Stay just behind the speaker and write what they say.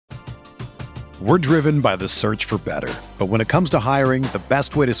We're driven by the search for better. But when it comes to hiring, the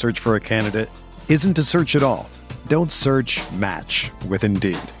best way to search for a candidate isn't to search at all. Don't search, match with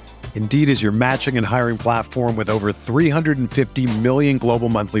Indeed. Indeed is your matching and hiring platform with over 350 million global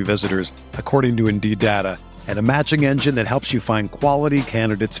monthly visitors, according to Indeed data, and a matching engine that helps you find quality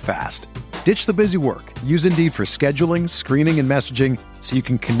candidates fast. Ditch the busy work. Use Indeed for scheduling, screening, and messaging so you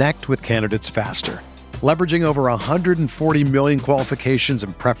can connect with candidates faster. Leveraging over 140 million qualifications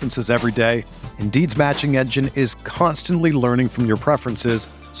and preferences every day, Indeed's matching engine is constantly learning from your preferences,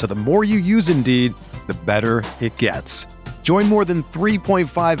 so the more you use Indeed, the better it gets. Join more than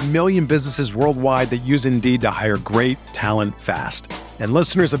 3.5 million businesses worldwide that use Indeed to hire great talent fast. And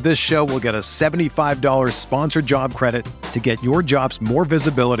listeners of this show will get a $75 sponsored job credit to get your jobs more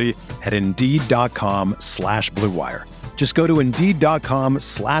visibility at Indeed.com/Blue Wire. Just go to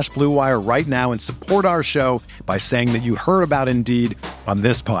Indeed.com/Blue Wire right now and support our show by saying that you heard about Indeed on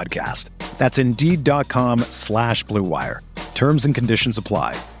this podcast. That's Indeed.com/Blue Wire. Terms and conditions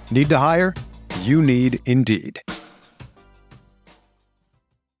apply. Need to hire? You need Indeed.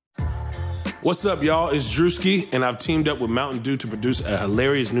 What's up, y'all? It's Drewski, and I've teamed up with Mountain Dew to produce a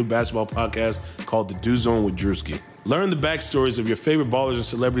hilarious new basketball podcast called The Dew Zone with Drewski. Learn the backstories of your favorite ballers and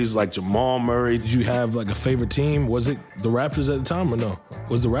celebrities like Jamal Murray. Did you have like a favorite team? Was it the Raptors at the time or no?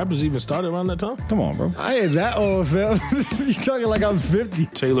 Was the Raptors even started around that time? Come on, bro. I ain't that old, fam. You talking like I'm 50.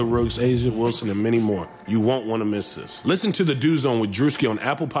 Taylor Rooks, Asia Wilson, and many more. You won't want to miss this. Listen to The Dew Zone with Drewski on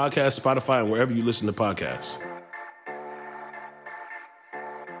Apple Podcasts, Spotify, and wherever you listen to podcasts.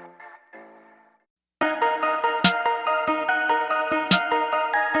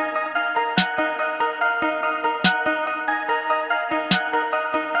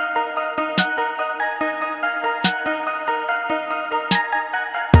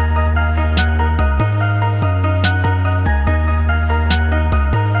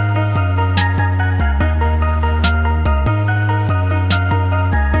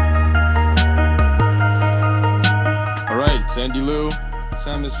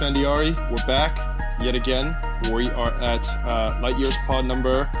 Fandiari, we're back yet again. We are at Light Years pod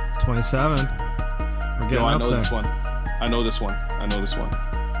number 27. We're getting I up know there. this one. I know this one.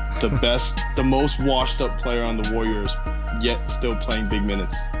 The best, the most washed up player on the Warriors, yet still playing big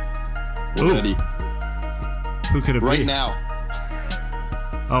minutes. We're ready. Who could it right be? now?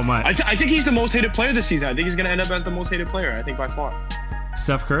 Oh my! I think he's the most hated player this season. I think he's going to end up as the most hated player. I think by far.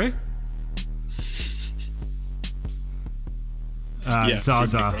 Steph Curry? Yeah,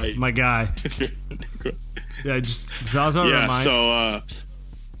 Zaza, right. my guy. Yeah, just Zaza. Yeah,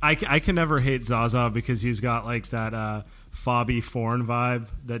 I can never hate Zaza because he's got like that Fabi Foreign vibe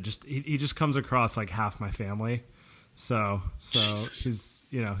that just he just comes across like half my family. So he's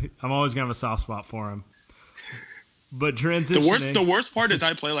I'm always gonna have a soft spot for him. But transitioning, the worst part is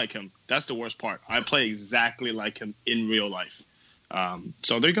I play like him. That's the worst part. I play exactly like him in real life.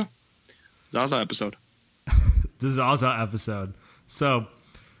 So there you go, Zaza episode. The Zaza episode. So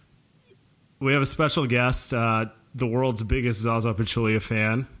we have a special guest, the world's biggest Zaza Pachulia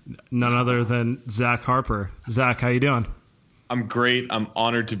fan, none other than Zach Harper. Zach, how you doing? I'm great. I'm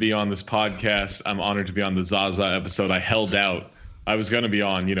honored to be on this podcast. I'm honored to be on the Zaza episode. I held out. I was going to be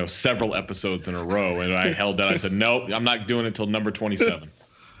on, several episodes in a row, and I held out. I said, nope, I'm not doing it till number 27.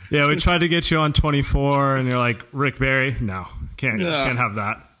 Yeah, we tried to get you on 24, and you're like, Rick Barry? No, can't have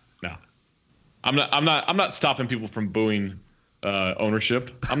that. No, I'm not stopping people from booing ownership.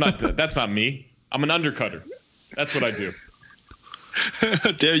 I'm not. That's not me. I'm an undercutter. That's what I do.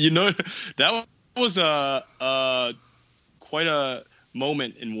 Damn, that was quite a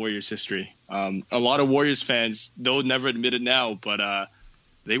moment in Warriors history. A lot of Warriors fans, they'll never admit it now, but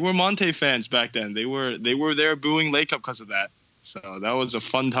they were Monte fans back then. They were there booing Lake Up because of that. So that was a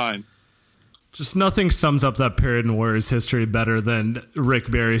fun time. Just nothing sums up that period in Warriors history better than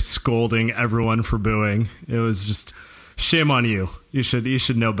Rick Barry scolding everyone for booing. It was just shame on you. You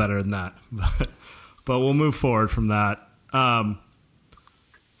should know better than that. But we'll move forward from that.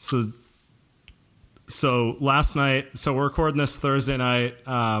 So last night, so we're recording this Thursday night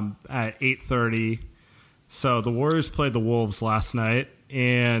at 8:30. So the Warriors played the Wolves last night,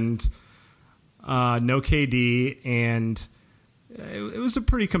 and no KD, and it was a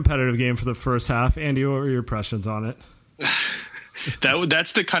pretty competitive game for the first half. Andy, what were your impressions on it?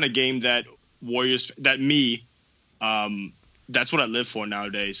 That's the kind of game that Warriors, that's what I live for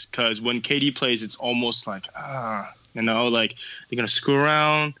nowadays. Because when KD plays, it's almost like, like they're going to screw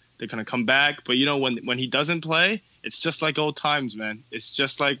around, they're going to come back. But, when he doesn't play, it's just like old times, man. It's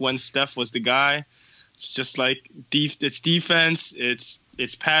just like when Steph was the guy. It's just like it's defense, it's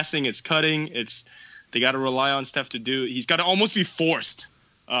passing, it's cutting, they got to rely on Steph to do. He's got to almost be forced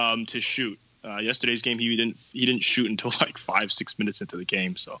to shoot. Yesterday's game, he didn't shoot until like 5-6 minutes into the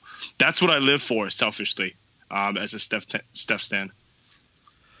game. So that's what I live for, selfishly, as a Steph stan.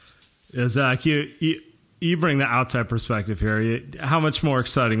 Yeah, Zach, you bring the outside perspective here. How much more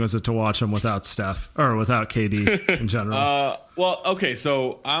exciting was it to watch him without Steph or without KD in general? Well, okay,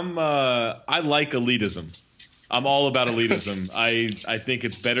 so I like elitism. I'm all about elitism. I think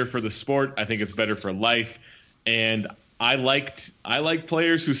it's better for the sport. I think it's better for life, and I like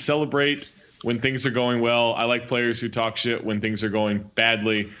players who celebrate when things are going well. I like players who talk shit when things are going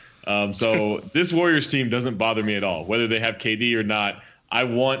badly. So this Warriors team doesn't bother me at all, whether they have KD or not. I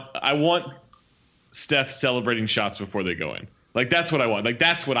want Steph celebrating shots before they go in. Like, that's what I want. Like,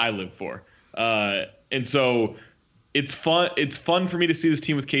 that's what I live for. And so it's fun. It's fun for me to see this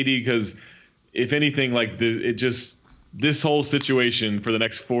team with KD because, if anything, like this whole situation for the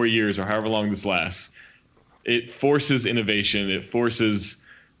next 4 years or however long this lasts, it forces innovation. It forces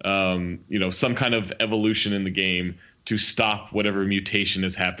some kind of evolution in the game to stop whatever mutation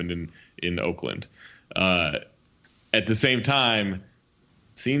has happened in Oakland. At the same time,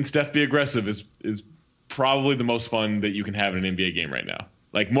 seeing Steph be aggressive is probably the most fun that you can have in an NBA game right now.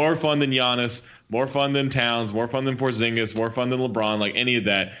 Like, more fun than Giannis, more fun than Towns, more fun than Porzingis, more fun than LeBron, like any of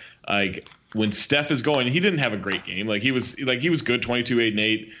that. Like, when Steph is going, he didn't have a great game. He was good, 22, 8, and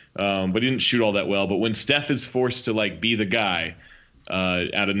 8, but he didn't shoot all that well. But when Steph is forced to be the guy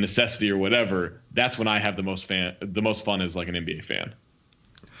out of necessity or whatever, that's when I have the most fun as like an NBA fan.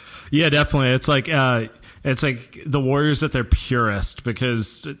 Yeah, definitely. It's like the Warriors at their purest,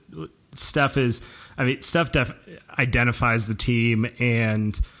 because Steph identifies the team,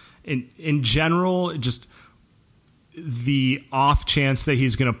 and in general, just the off chance that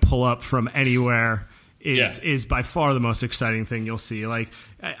he's going to pull up from anywhere is by far the most exciting thing you'll see. Like,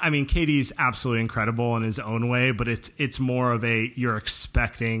 I mean, KD's absolutely incredible in his own way, but it's more of you're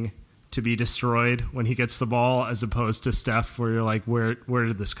expecting to be destroyed when he gets the ball, as opposed to Steph, where you're like, where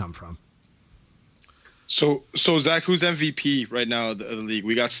did this come from? So Zach, who's MVP right now of the league?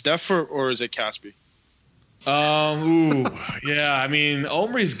 We got Steph or is it Caspi? Yeah. I mean,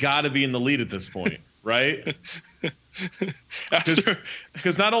 Omri's got to be in the lead at this point, right?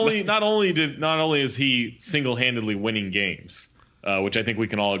 Because not only is he single-handedly winning games, which I think we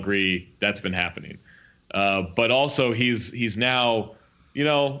can all agree that's been happening, but also he's now,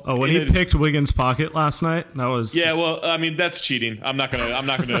 when he picked Wiggins' pocket last night, that was well, I mean, that's cheating. I'm not gonna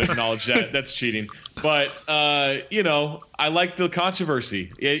acknowledge that. That's cheating. But I like the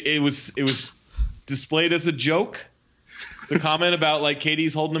controversy. It was displayed as a joke. The comment about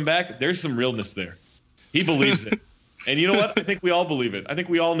KD's holding him back, there's some realness there. He believes it. And you know what? I think we all believe it. I think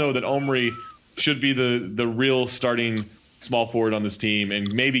we all know that Omri should be the real starting small forward on this team,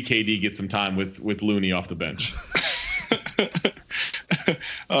 and maybe KD gets some time with Looney off the bench.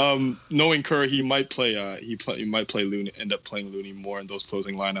 Knowing Kerr, he might play Looney, end up playing Looney more in those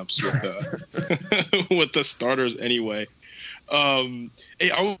closing lineups with the starters anyway.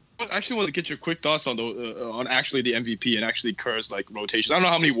 Hey, I actually want to get your quick thoughts on actually the MVP and actually Kerr's rotations. I don't know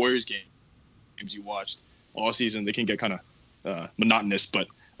how many Warriors games you watched all season. They can get kind of monotonous, but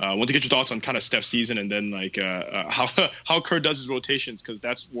I want to get your thoughts on kind of Steph's season, and then how Kerr does his rotations, because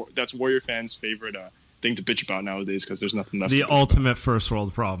that's Warrior fans' favorite thing to bitch about nowadays, because there's nothing left. The ultimate first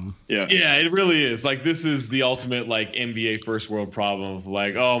world problem. Yeah, it really is. This is the ultimate NBA first world problem of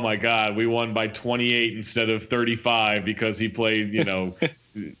oh my God, we won by 28 instead of 35 because he played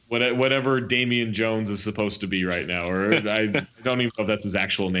whatever Damian Jones is supposed to be right now, or I don't even know if that's his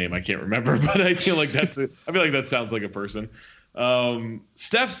actual name. I can't remember, but I feel like that's it. I feel like that sounds like a person.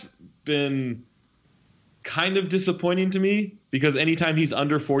 Steph's been kind of disappointing to me, because anytime he's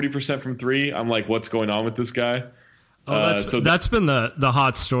under 40% from three, I'm like, what's going on with this guy? That's been the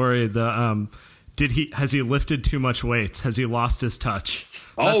hot story. Has he lifted too much weights? Has he lost his touch?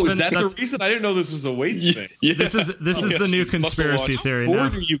 Is that the reason? I didn't know this was a weights thing. Yeah. This is the new conspiracy theory. How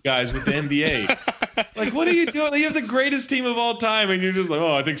bored are you guys with the NBA? What are you doing? You have the greatest team of all time, and you're just like,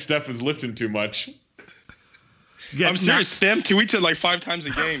 I think Steph is lifting too much. Yeah, I'm serious. Sam tweets it 5 times a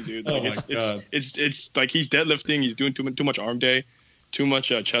game, dude. God. It's like he's deadlifting. He's doing too much arm day, too much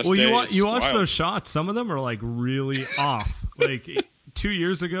chest day. Well, you watch those shots. Some of them are really off. 2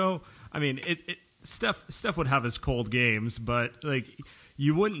 years ago, I mean, Steph would have his cold games, but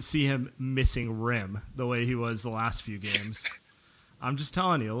you wouldn't see him missing rim the way he was the last few games. I'm just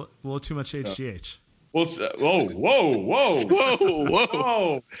telling you, a little too much HGH. Well,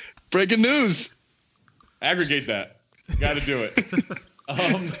 whoa! Breaking news. Aggregate that. Got to do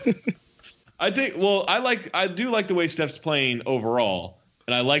it. I do like the way Steph's playing overall,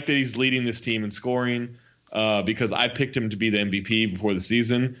 and I like that he's leading this team in scoring. because I picked him to be the MVP before the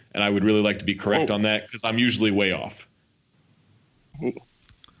season, and I would really like to be correct on that because I'm usually way off.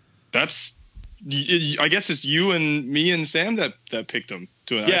 That's, I guess it's you and me and Sam that picked him.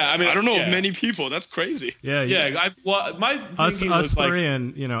 I mean, I don't know of many people. That's crazy. Yeah. My us was three,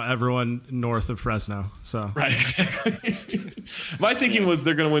 and everyone north of Fresno. So right, exactly. My thinking was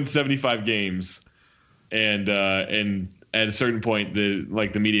they're going to win 75 games, and at a certain point,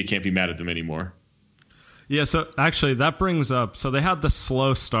 the media can't be mad at them anymore. Yeah, so actually that brings up, so they had the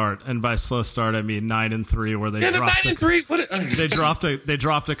slow start, and by slow start I mean 9-3, where they dropped 9-3. They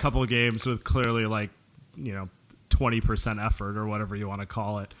dropped a couple games with clearly 20% effort or whatever you want to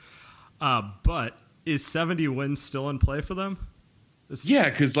call it. But is 70 wins still in play for them? Yeah,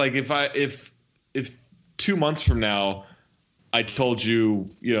 because if 2 months from now I told you,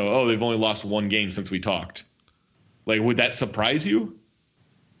 they've only lost one game since we talked, would that surprise you?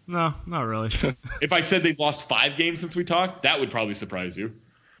 No, not really. If I said they've lost 5 games since we talked, that would probably surprise you.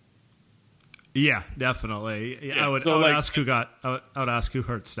 Yeah, definitely. Yeah, I would ask who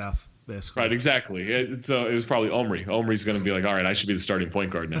hurt Steph, basically. Right, exactly. So it was probably Omri. Omri's going to be like, all right, I should be the starting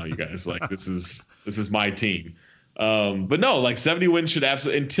point guard now, you guys. This is my team. But no, 70 wins should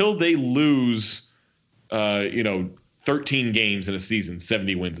absolutely, until they lose, 13 games in a season,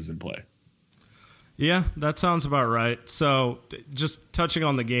 70 wins is in play. Yeah, that sounds about right. So just touching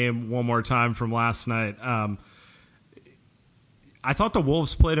on the game one more time from last night, I thought the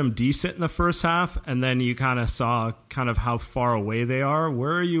Wolves played them decent in the first half, and then you kind of saw how far away they are.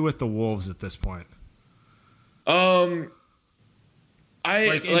 Where are you with the Wolves at this point? In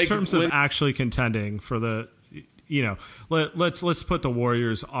terms of actually contending for the, let's put the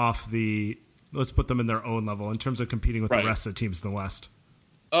Warriors let's put them in their own level in terms of competing with the rest of the teams in the West.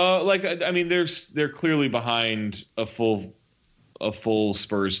 They're clearly behind a full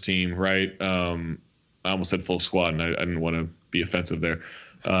Spurs team, right? I almost said full squad, and I didn't want to be offensive there,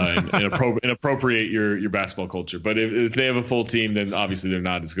 and appropriate your basketball culture. But if they have a full team, then obviously they're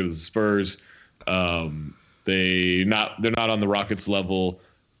not as good as the Spurs. They're not on the Rockets level.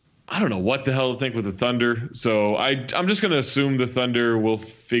 I don't know what the hell to think with the Thunder. So I'm just going to assume the Thunder will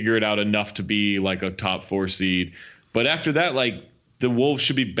figure it out enough to be a top 4 seed. But after that, the Wolves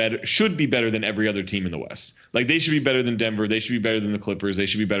should be better than every other team in the West. They should be better than Denver. They should be better than the Clippers. They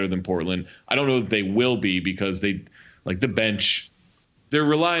should be better than Portland. I don't know that they will be because they the bench. They're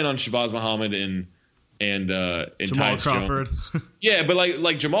relying on Shabazz Muhammad and Jamal Tyus Crawford. Jones. Yeah,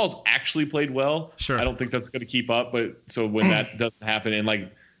 but Jamal's actually played well. Sure. I don't think that's going to keep up. But so when that doesn't happen, and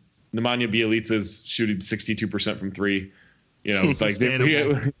Nemanja Bjelica's shooting 62% from 3, it's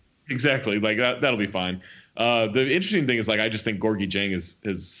exactly that'll be fine. The interesting thing is I just think Gorgui Dieng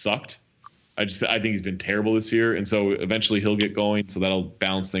has sucked. I think he's been terrible this year, and so eventually he'll get going, so that'll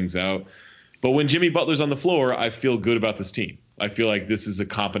balance things out. But when Jimmy Butler's on the floor, I feel good about this team. I feel like this is a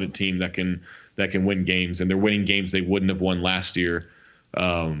competent team that can win games, and they're winning games they wouldn't have won last year.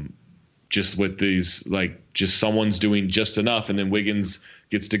 Just with these just someone's doing just enough, and then Wiggins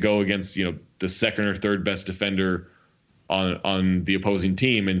gets to go against the second or third best defender on the opposing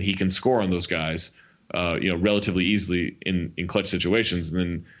team, and he can score on those guys. Relatively easily in clutch situations. And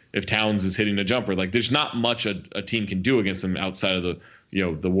then if Towns is hitting a jumper, there's not much a team can do against them outside of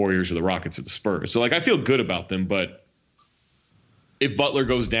the Warriors or the Rockets or the Spurs. So I feel good about them, but if Butler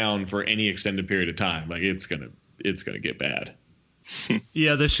goes down for any extended period of time, it's gonna get bad.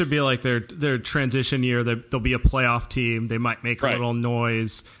 Yeah, this should be their transition year. They'll be a playoff team. They might make a little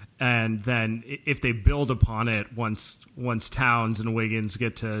noise, and then if they build upon it, once Towns and Wiggins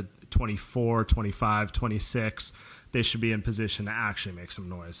get to 24, 25, 26, they should be in position to actually make some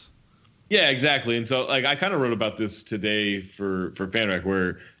noise. Yeah, exactly. And so I kind of wrote about this today for FanRag,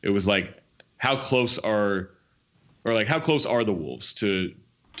 where it was how close are the Wolves to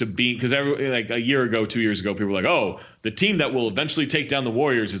beat, because a year ago, 2 years ago, people were oh, the team that will eventually take down the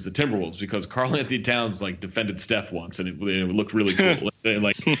Warriors is the Timberwolves because Karl-Anthony Towns defended Steph once and it looked really cool.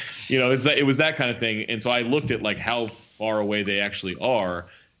 It was that kind of thing. And so I looked at how far away they actually are.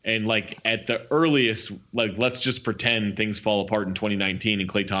 And at the earliest, let's just pretend things fall apart in 2019 and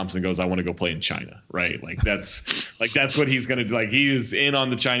Klay Thompson goes, I want to go play in China, right? That's what he's going to do. He is in on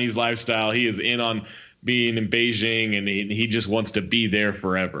the Chinese lifestyle. He is in on being in Beijing, and he just wants to be there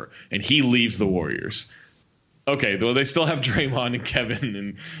forever. And he leaves the Warriors. Okay, well, they still have Draymond and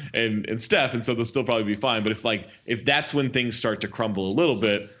Kevin and Steph, and so they'll still probably be fine. But if that's when things start to crumble a little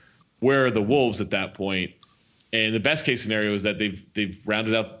bit, where are the Wolves at that point? And the best case scenario is that they've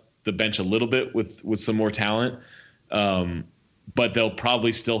rounded out the bench a little bit with some more talent, but they'll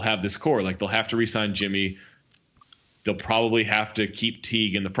probably still have this core. They'll have to re-sign Jimmy. They'll probably have to keep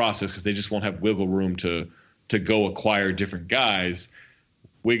Teague in the process because they just won't have wiggle room to to go acquire different guys.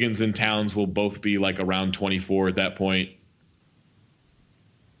 Wiggins and Towns will both be like around 24 at that point.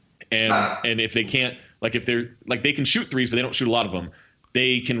 And if they can't, like if they're like they can shoot threes, but they don't shoot a lot of them.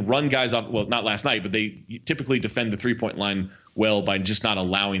 They can run guys off. Well, not last night, but they typically defend the 3-point line well by just not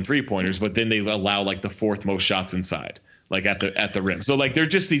allowing 3-pointers. But then they allow like the fourth most shots inside, like at the rim. So like they're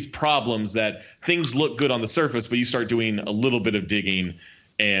just these problems that things look good on the surface, but you start doing a little bit of digging,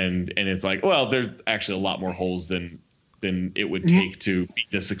 and it's like, well, there's actually a lot more holes than it would take to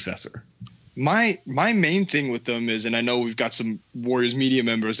beat the successor. My main thing with them is, and I know we've got some Warriors media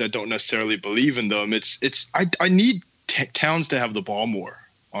members that don't necessarily believe in them. I need Towns to have the ball more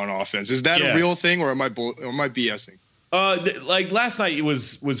on offense. Is that a real thing, or am I BSing? Like last night, it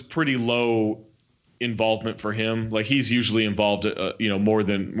was pretty low involvement for him. Like he's usually involved, more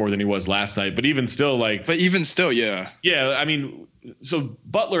than he was last night. But even still, yeah. I mean, so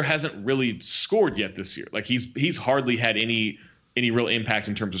Butler hasn't really scored yet this year. Like he's hardly had any real impact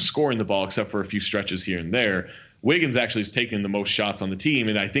in terms of scoring the ball, except for a few stretches here and there. Wiggins actually has taken the most shots on the team,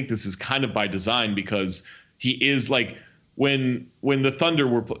 and I think this is kind of by design because he is like when the Thunder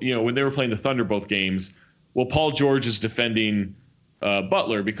were, when they were playing the Thunder both games. Well, Paul George is defending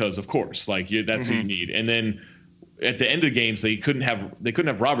Butler because, of course, like that's who you need. And then at the end of the games, they couldn't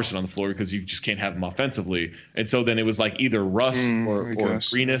have Robertson on the floor because you just can't have him offensively. And so then it was like either Russ or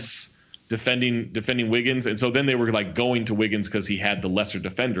Greenus defending Wiggins, and so then they were like going to Wiggins because he had the lesser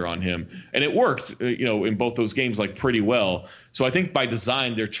defender on him, and it worked, in both those games like pretty well. So I think by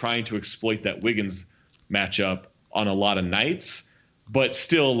design they're trying to exploit that Wiggins matchup on a lot of nights, but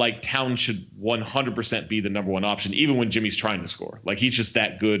still like Towns should 100% be the number one option, even when Jimmy's trying to score. Like he's just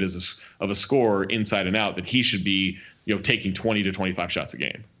that good of a scorer inside and out that he should be taking 20 to 25 shots a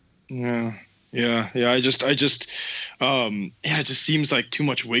game. Yeah. It just seems like too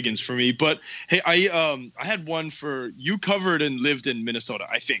much Wiggins for me. But hey, I had one for you. Covered and lived in Minnesota,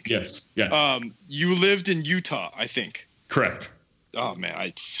 I think. Yes. You lived in Utah, I think. Correct. Oh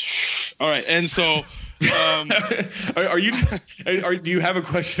man, all right. And so, do you have a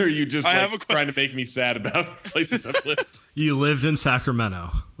question, or are you just trying to make me sad about places I've lived? You lived in Sacramento.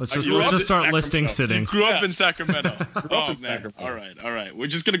 Let's just start listing sitting. You grew up in Sacramento. Sacramento. All right. We're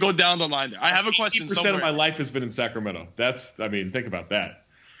just gonna go down the line there. I have a question. 80% of my life has been in Sacramento. Think about that.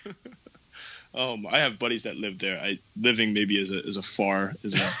 I have buddies that live there. Living maybe is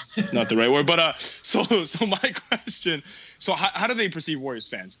not the right word, but so my question. So how do they perceive Warriors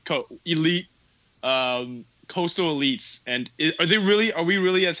fans? Elite, coastal elites, and are we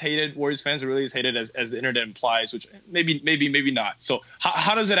really as hated? Warriors fans are really as hated as the internet implies, which maybe not. So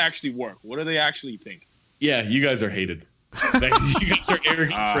how does it actually work? What do they actually think? Yeah, you guys are hated. You guys are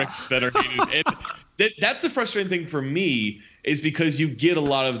arrogant pricks that are hated. And that's the frustrating thing for me, is because you get a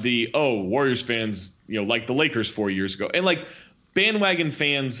lot of the Warriors fans, like the Lakers 4 years ago, and like bandwagon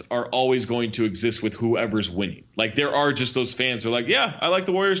fans are always going to exist with whoever's winning. Like there are just those fans who are like, yeah, I like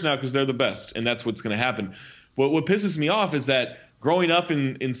the Warriors now because they're the best, and that's what's going to happen. But what pisses me off is that growing up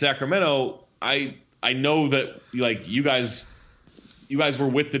in Sacramento, I know that like you guys were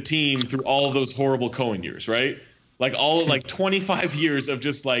with the team through all of those horrible Cohen years, right? Like all like 25 years of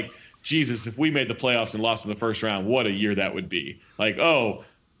just like, Jesus, if we made the playoffs and lost in the first round, what a year that would be. Like,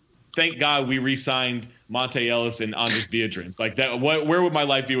 thank God we re-signed Monte Ellis and Andres Biedrins. Like that, where would my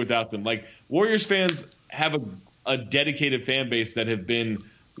life be without them? Like Warriors fans have a dedicated fan base that have been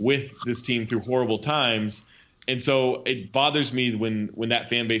with this team through horrible times. And so it bothers me when that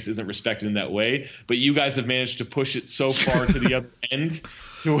fan base isn't respected in that way. But you guys have managed to push it so far to the other end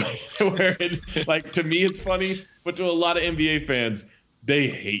to where it, like, to me it's funny, but to a lot of NBA fans, they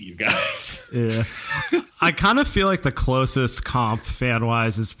hate you guys. Yeah. I kind of feel like the closest comp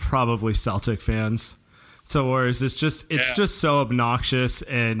fan-wise is probably Celtic fans to Warriors. It's just so obnoxious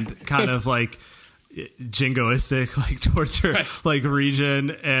and kind of like jingoistic, like towards your like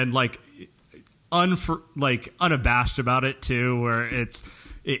region, and like unabashed about it too, where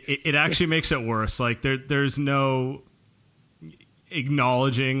it actually makes it worse. Like there's no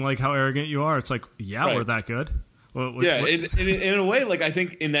acknowledging like how arrogant you are. It's like, we're that good. In a way, like I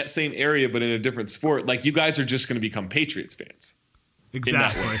think in that same area, but in a different sport, like you guys are just going to become Patriots fans.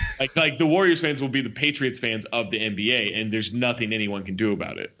 Exactly. Like the Warriors fans will be the Patriots fans of the NBA, and there's nothing anyone can do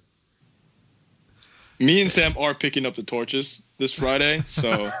about it. Me and Sam are picking up the torches this Friday,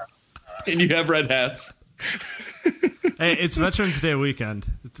 so and you have red hats. Hey, it's Veterans Day weekend.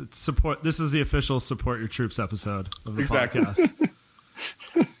 It's support. This is the official Support Your Troops episode of the podcast.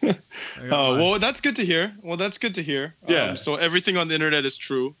 Well, that's good to hear. Yeah. So everything on the internet is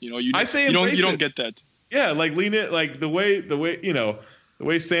true. You don't get that. Yeah, like lean it, like the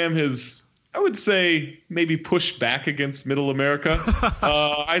way Sam has I would say maybe push back against Middle America.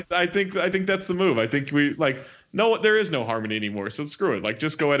 I think that's the move. I think we there is no harmony anymore. So screw it. Like,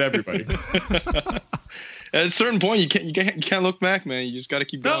 just go at everybody. At a certain point, you can't look back, man. You just got to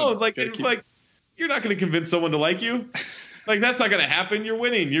keep going. No, you're not going to convince someone to like you. Like, that's not going to happen. You're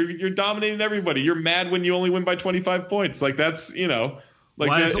winning. You're dominating everybody. You're mad when you only win by 25 points. Like, that's,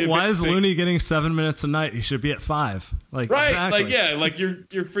 why is Looney getting 7 minutes a night? He should be at 5. Like, right. Exactly. Like, yeah, like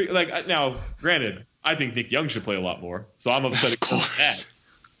you're free. Like, now, granted, I think Nick Young should play a lot more. So I'm upset about that.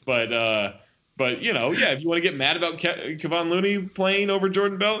 But if you want to get mad about Kevon Looney playing over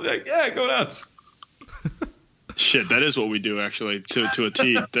Jordan Bell, yeah, go nuts. Shit, that is what we do, actually, to a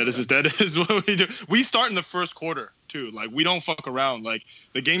T. That is what we do. We start in the first quarter too. Like, we don't fuck around. Like,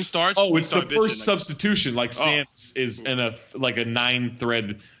 the game starts. Oh, it's the first substitution. Like, Sands is in a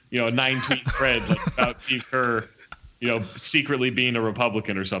 9-thread, a 9-tweet thread about Steve Kerr, secretly being a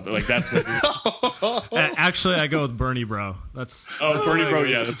Republican or something. Like, that's what. Actually, I go with Bernie Bro. That's Bernie Bro.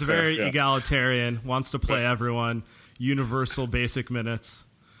 Yeah, it's very egalitarian. Wants to play everyone. Universal basic minutes.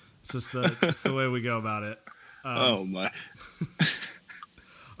 It's just it's the way we go about it. Oh my!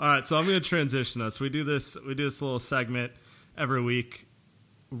 All right, so I'm going to transition us. We do this little segment every week,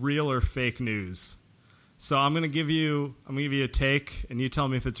 real or fake news. So I'm going to give you a take, and you tell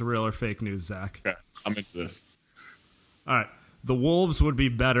me if it's real or fake news, Zach. Okay, I'm into this. All right, the Wolves would be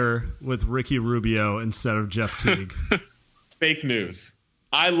better with Ricky Rubio instead of Jeff Teague. Fake news.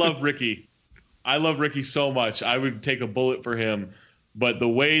 I love Ricky. I love Ricky so much. I would take a bullet for him, but the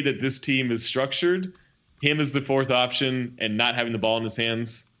way that this team is structured, him as the fourth option and not having the ball in his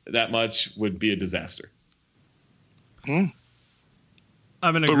hands that much would be a disaster. I'm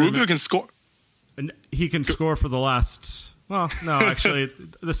in agreement. But Rubio can score. And he can score for the last. Well, no, actually,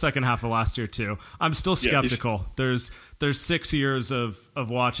 the second half of last year too. I'm still skeptical. There's 6 years of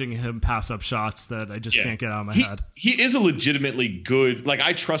watching him pass up shots that I just can't get out of my head. He is a legitimately good. Like,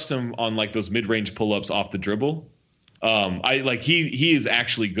 I trust him on those mid-range pull-ups off the dribble. He is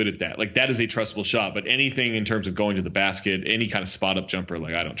actually good at that. Like, that is a trustable shot, but anything in terms of going to the basket, any kind of spot up jumper,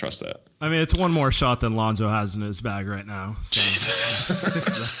 like, I don't trust that. I mean, it's one more shot than Lonzo has in his bag right now. So.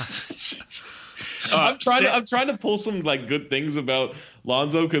 I'm trying to pull some good things about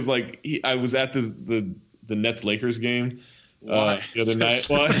Lonzo because I was at the Nets Lakers game the other night.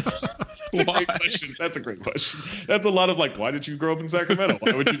 Why? That's a great question. That's a lot of why did you grow up in Sacramento?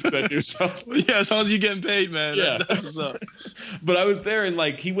 Why would you do that to yourself? Yeah, as long as you're getting paid, man. Yeah. That's what's up. But I was there and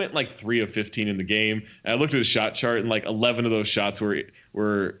he went 3 of 15 in the game. And I looked at his shot chart and 11 of those shots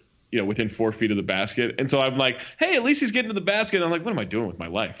were within 4 feet of the basket. And so I'm like, hey, at least he's getting to the basket. And I'm like, what am I doing with my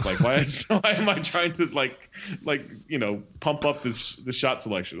life? Why am I trying to pump up this shot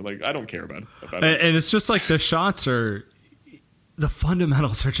selection? I don't care about it. And it's just the shots are. The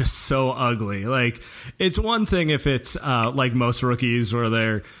fundamentals are just so ugly. It's one thing if it's most rookies where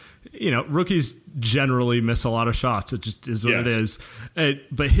they're, rookies generally miss a lot of shots. It just is what it is.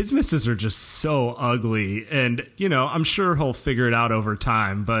 But his misses are just so ugly. And, I'm sure he'll figure it out over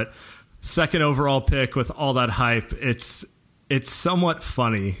time. But second overall pick with all that hype, it's somewhat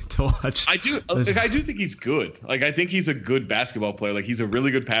funny to watch. I do think he's good. I think he's a good basketball player. He's a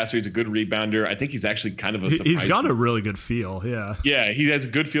really good passer. He's a good rebounder. I think he's actually kind of a surprising. He's got a really good feel. Yeah. Yeah. He has a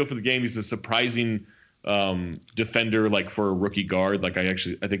good feel for the game. He's a surprising defender, for a rookie guard. I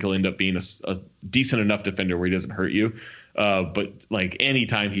think he'll end up being a decent enough defender where he doesn't hurt you. But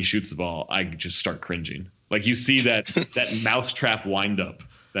anytime he shoots the ball, I just start cringing. You see that mousetrap windup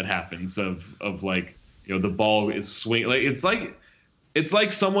that happens of the ball is swinging. It's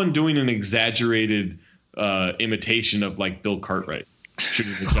like someone doing an exaggerated imitation of Bill Cartwright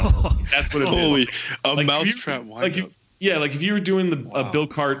shooting the jumper. That's what it is. A mousetrap windup. If you were doing a Bill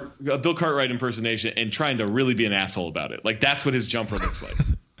Cartwright impersonation and trying to really be an asshole about it, that's what his jumper looks like.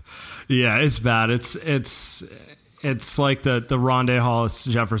 Yeah, it's bad. It's like the Rondé Hollis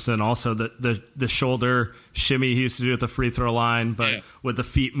Jefferson, also the shoulder shimmy he used to do at the free throw line, but with the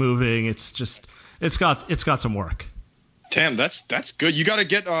feet moving, it's got some work. Damn, that's good. You got to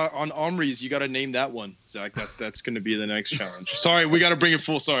get on Omri's. You got to name that one, Zach. That's going to be the next challenge. Sorry, we got to bring it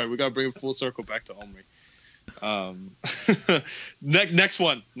full. We got to bring it full circle back to Omri. Next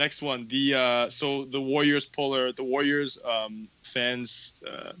one. The Warriors fans,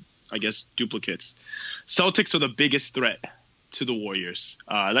 I guess duplicates. Celtics are the biggest threat to the Warriors.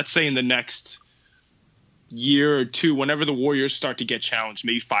 Let's say in the next year or two, whenever the Warriors start to get challenged,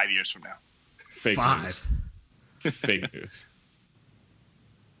 maybe 5 years from now. Fake 5 news. Fake news.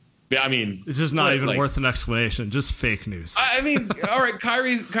 I mean, It's just not even like, worth an explanation. Just fake news. I mean, all right,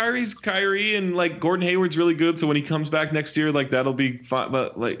 Kyrie's Kyrie, and like Gordon Hayward's really good. So when he comes back next year, like that'll be fine.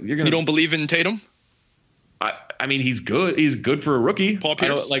 But like you're gonna. You don't believe in Tatum? I mean, he's good. He's good for a rookie. Paul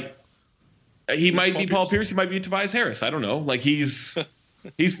Pierce. He might be Paul Pierce. He might be Tobias Harris. I don't know. Like he's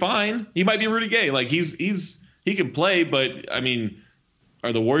fine. He might be Rudy Gay. Like he can play, but I mean,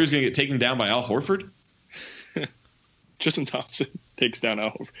 are the Warriors going to get taken down by Al Horford? Tristan Thompson takes down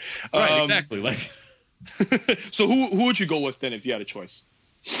Al Horford. Right, exactly. Like, so who would you go with then if you had a choice?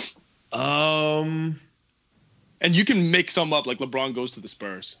 And you can make some up. Like LeBron goes to the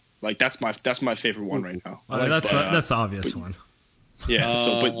Spurs. Like that's my favorite one right now. That's the obvious one.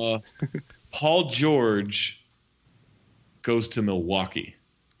 Yeah. Paul George goes to Milwaukee.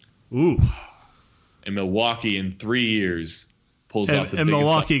 Ooh. And Milwaukee in 3 years pulls off the and biggest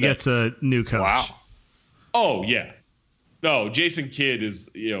Milwaukie upset. gets a new coach. Wow. Oh yeah. No, Jason Kidd is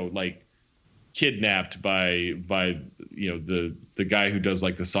like kidnapped by the guy who does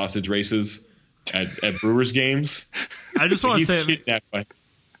like the sausage races at Brewers games. I just want to say kidnapped by.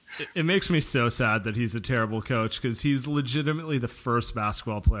 It makes me so sad that he's a terrible coach because he's legitimately the first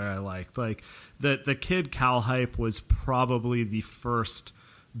basketball player I liked. Like the kid Cal Hype was probably the first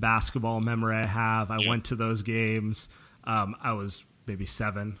basketball memory I have. I went to those games. I was maybe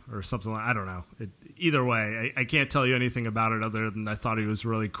 7 or something. I don't know. Either way, I can't tell you anything about it other than I thought he was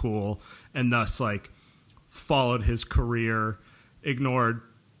really cool and thus like followed his career, ignored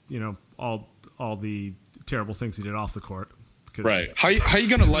all the terrible things he did off the court. Right. How you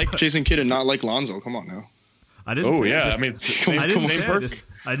gonna like Jason Kidd and not like Lonzo? Come on now. I didn't. Oh say yeah, this. I mean, I didn't same say person.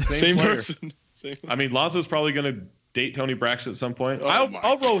 Same player. person. I mean, Lonzo's probably going to date Tony Braxton at some point. Oh,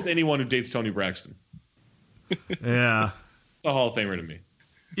 I'll roll with anyone who dates Tony Braxton. Yeah. A Hall of Famer to me.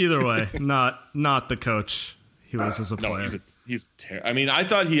 Either way, not the coach he was as a player. No, he's terrible. I mean, I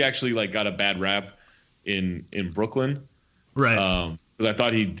thought he actually like got a bad rap in Brooklyn, Right. Because I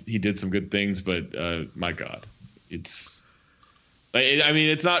thought he did some good things, but my God, it's. I mean,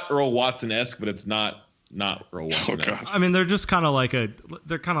 it's not Earl Watson-esque, but it's not Earl Watson-esque. I mean, they're just kind of like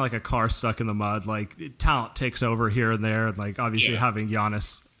a car stuck in the mud. Like talent takes over here and there. Like obviously having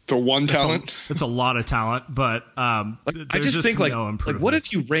Giannis, The one talent. it's a lot of talent, but I just think no like improvement. what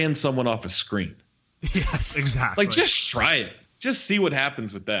if you ran someone off a screen? Yes, exactly. Like just try it. Just see what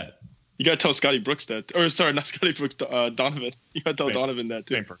happens with that. You gotta tell Scotty Brooks that, or sorry, not Scotty Brooks, Donovan. You gotta tell Donovan that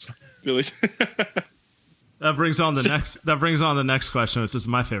too. Same person. Really? That brings on the next question, which is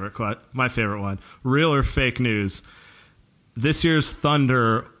my favorite one. Real or fake news? This year's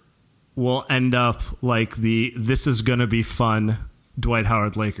Thunder will end up like the "this is gonna be fun" Dwight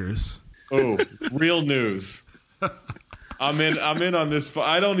Howard Lakers. Oh, real news. I'm in on this.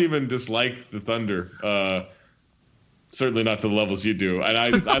 I don't even dislike the Thunder. Certainly not to the levels you do. And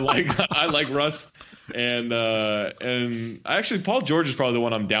I like Russ. And actually Paul George is probably the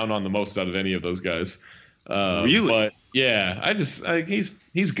one I'm down on the most out of any of those guys. Really? But yeah,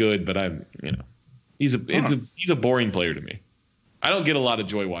 he's good, but he's a boring player to me. I don't get a lot of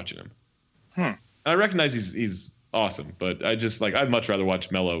joy watching him. I recognize he's awesome, but I'd much rather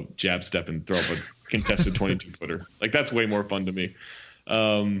watch Melo jab step and throw up a contested 22-footer. Like that's way more fun to me.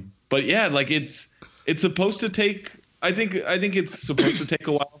 But yeah, like it's supposed to take. I think it's supposed to take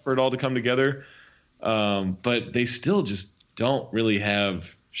a while for it all to come together. But they still just don't really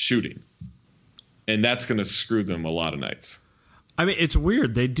have shooting. And that's going to screw them a lot of nights. I mean, it's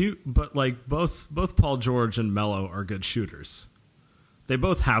weird. They do, but like both Paul George and Melo are good shooters. They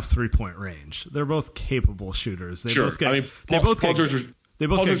both have 3-point range. They're both capable shooters. They both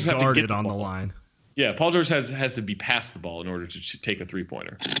get guarded on the line. Yeah, Paul George has to be past the ball in order to take a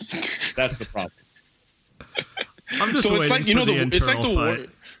 3-pointer. That's the problem. I'm just waiting for the internal fight.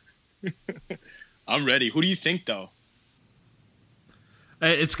 I'm ready. Who do you think though?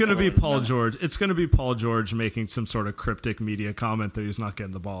 It's going to be Paul George. It's going to be Paul George making some sort of cryptic media comment that he's not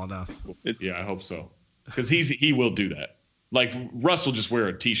getting the ball enough. Yeah, I hope so. Because he will do that. Like Russ will just wear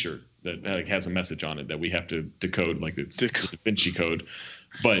a T-shirt that has a message on it that we have to decode, like it's the Da Vinci Code.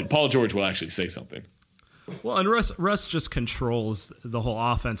 But Paul George will actually say something. Well, and Russ just controls the whole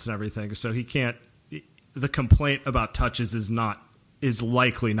offense and everything, so he can't. The complaint about touches is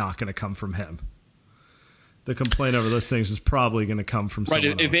likely not going to come from him. The complaint over those things is probably going to come from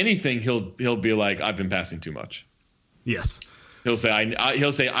someone else. If anything, he'll be like, I've been passing too much. Yes. He'll say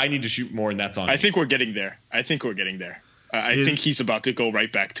I need to shoot more, and that's on. I think we're getting there. I think he's about to go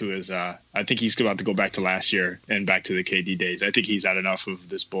right back to his. I think he's about to go back to last year and back to the KD days. I think he's had enough of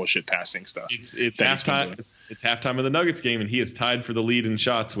this bullshit passing stuff. It's halftime. It's halftime of the Nuggets game, and he is tied for the lead in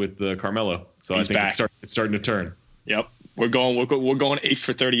shots with Carmelo. So I think it's starting to turn. Yep. We're going 8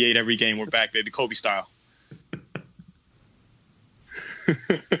 for 38 every game. We're back, baby, Kobe style.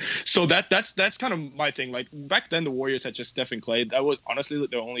 So that's kind of my thing. Like back then, the Warriors had just Steph and Clay. That was honestly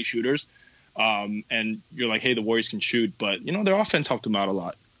their only shooters. And you're like, hey, the Warriors can shoot, but their offense helped them out a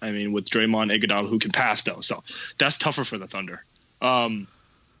lot. I mean, with Draymond, Iguodala, who can pass though, so that's tougher for the Thunder. And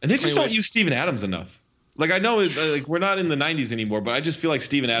they just don't use Steven Adams enough. Like I know, like we're not in the '90s anymore, but I just feel like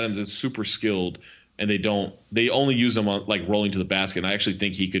Steven Adams is super skilled, and they only use him on like rolling to the basket. And I actually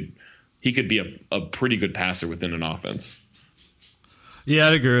think he could be a pretty good passer within an offense. Yeah,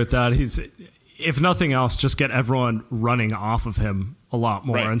 I'd agree with that. He's, if nothing else, just get everyone running off of him a lot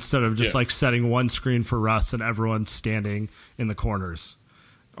more instead of just like setting one screen for Russ and everyone standing in the corners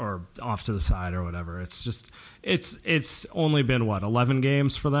or off to the side or whatever. It's just it's only been 11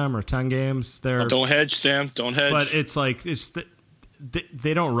 games for them or 10 games. Don't hedge, Sam. Don't hedge. But it's like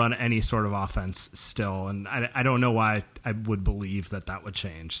they don't run any sort of offense still, and I don't know why I would believe that would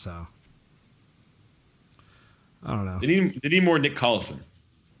change. So. I don't know. They need more Nick Collison.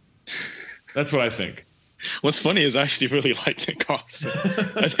 That's what I think. What's funny is I actually really like Nick Collison.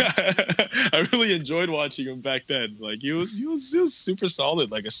 I really enjoyed watching him back then. Like he was super solid,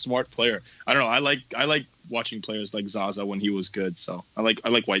 like a smart player. I don't know. I like watching players like Zaza when he was good. So I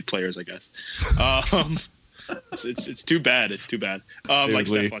like white players, I guess. It's too bad. It's too bad. Like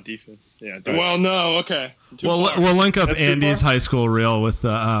Steph on defense. Yeah. Well, no. Okay. We'll link up Andy's high school reel with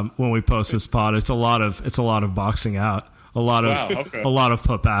when we post this pod. It's a lot of boxing out. A lot of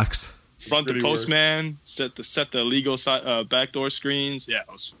putbacks. Front the postman. Set the illegal backdoor screens. Yeah, it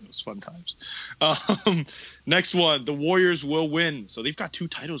was fun times. Next one. The Warriors will win. So they've got 2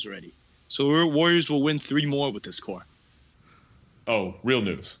 titles already. So Warriors will win 3 more with this core. Oh, real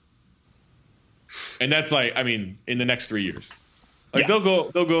news. And that's like, I mean, in the next 3 years, like they'll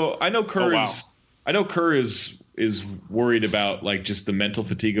go. I know Kerr is worried about like just the mental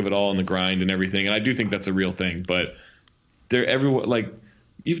fatigue of it all and the grind and everything. And I do think that's a real thing, but everyone like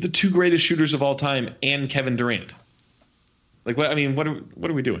you have the 2 greatest shooters of all time and Kevin Durant. Like, what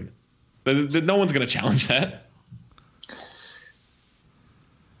are we doing? No one's going to challenge that.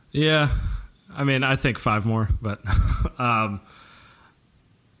 Yeah. I mean, I think 5 more, but,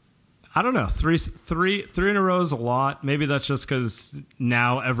 I don't know. Three in a row is a lot. Maybe that's just because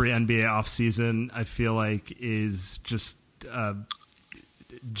now every NBA offseason I feel like is just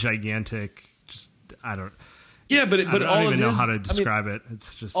gigantic. Just I don't. Yeah, but I don't even know how to describe it.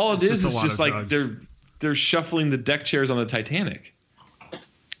 It's just all it is just like they're shuffling the deck chairs on the Titanic.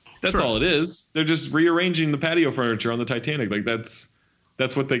 That's all it is. They're just rearranging the patio furniture on the Titanic. Like that's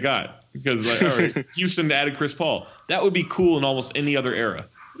what they got. Because like, all right, Houston added Chris Paul. That would be cool in almost any other era.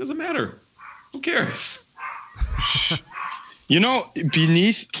 It doesn't matter. Who cares?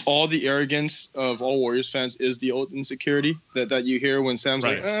 Beneath all the arrogance of all Warriors fans is the old insecurity that you hear when Sam's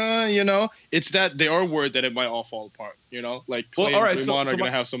like, it's that they are worried that it might all fall apart. Like Clay and Draymond are going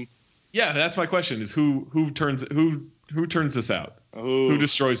to have some. Yeah, that's my question: is who turns this out? Who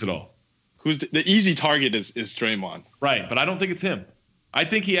destroys it all? Who's the easy target is Draymond, right? But I don't think it's him. I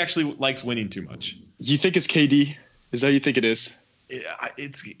think he actually likes winning too much. You think it's KD? Is that what you think it is?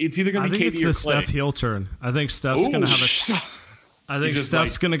 It's either going to be KD or Clay. I think it's the Steph heel turn. I think Steph's going to have I think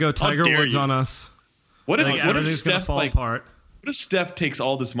Steph's going to go Tiger Woods on us. What if everything's going to fall apart? What if Steph takes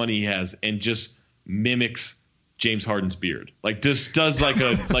all this money he has and just mimics James Harden's beard? Like just does like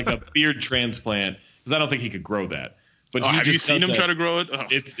a beard transplant? Because I don't think he could grow that. But have you seen him try to grow it? Oh.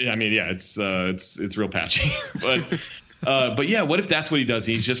 It's real patchy. But yeah, what if that's what he does?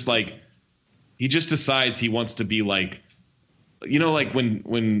 He's just like he just decides he wants to be like. Like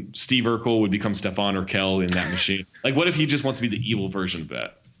when Steve Urkel would become Stephon Urkel in that machine. Like, what if he just wants to be the evil version of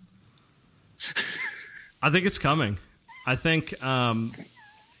that? I think it's coming. I think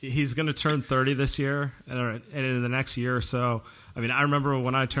he's going to turn 30 this year, and in the next year or so. I mean, I remember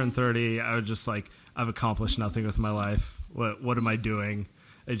when I turned 30, I was just like, I've accomplished nothing with my life. What am I doing?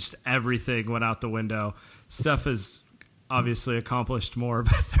 Everything went out the window. Steph has obviously accomplished more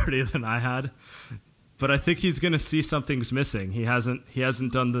by 30 than I had. But I think he's going to see something's missing. He hasn't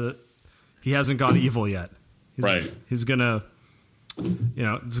gone evil yet. He's going to,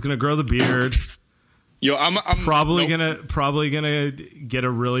 he's going to grow the beard. I'm probably gonna get a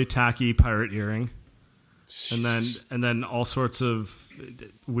really tacky pirate earring, and then all sorts of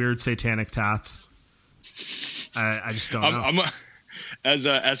weird satanic tats. I just don't know.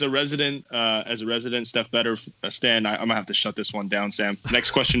 As a resident Steph Better stan, I'm gonna have to shut this one down, Sam.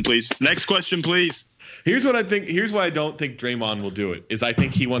 Next question, please. Next question, please. Here's what I think. Here's why I don't think Draymond will do it. Is I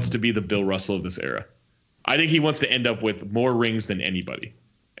think he wants to be the Bill Russell of this era. I think he wants to end up with more rings than anybody.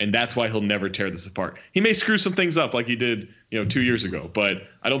 And that's why he'll never tear this apart. He may screw some things up like he did, 2 years ago, but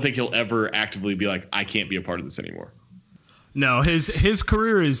I don't think he'll ever actively be like, I can't be a part of this anymore. No, his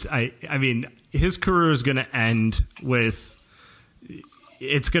career is his career is going to end with,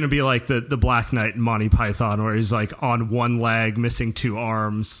 it's going to be like the Black Knight in Monty Python, where he's like on one leg, missing two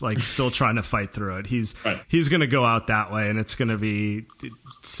arms, like still trying to fight through it. He's going to go out that way, and it's going to be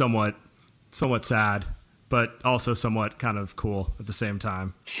somewhat sad, but also somewhat kind of cool at the same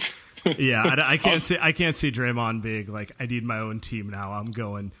time. Yeah, I can't see Draymond being like, I need my own team now. I'm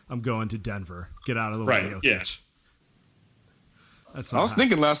going to Denver. Get out of the way, Jokic. Yeah. I was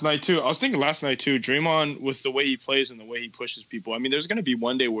thinking last night too. Draymond, with the way he plays and the way he pushes people, I mean, there's going to be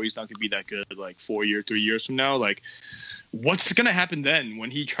one day where he's not going to be that good, like 3 years from now. Like, what's going to happen then when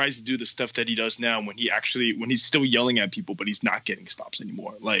he tries to do the stuff that he does now, when he's still yelling at people, but he's not getting stops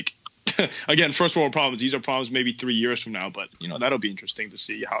anymore? Like, again, first world problems. These are problems maybe 3 years from now, but that'll be interesting to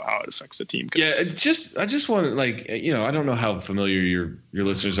see how it affects the team. Yeah, I just want to, like, I don't know how familiar your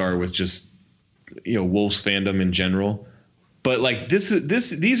listeners are with just Wolves fandom in general. But like these are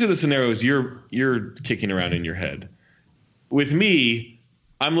the scenarios you're kicking around in your head. With me,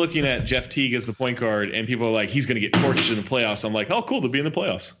 I'm looking at Jeff Teague as the point guard, and people are like, he's going to get torched in the playoffs. I'm like, oh, cool, they'll be in the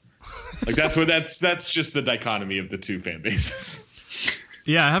playoffs. Like that's just the dichotomy of the two fan bases.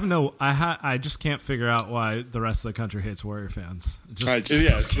 Yeah, I just can't figure out why the rest of the country hates Warrior fans.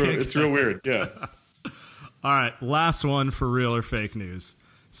 It's real weird. Yeah. All right, last one for real or fake news.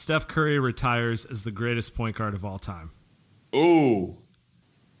 Steph Curry retires as the greatest point guard of all time. Ooh,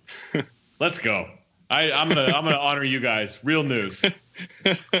 let's go. I'm gonna honor you guys. Real news.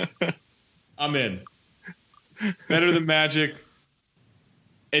 I'm in. Better than Magic.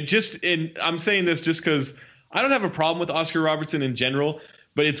 I'm saying this just because I don't have a problem with Oscar Robertson in general,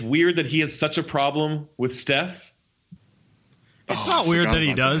 but it's weird that he has such a problem with Steph. It's not weird that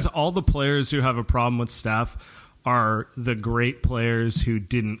he does. All the players who have a problem with Steph are the great players who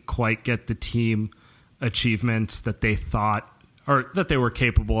didn't quite get the team achievements that they thought or that they were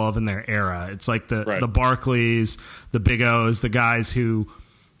capable of in their era. It's like the Barkleys, the Big O's, the guys who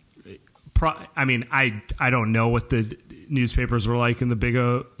I don't know what the newspapers were like in the Big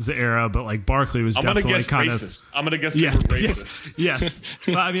O's era, but like Barkley was definitely kind racist. I'm going to guess they were racist. Yes.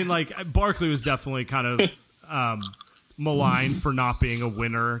 But I mean, like Barkley was definitely kind of maligned for not being a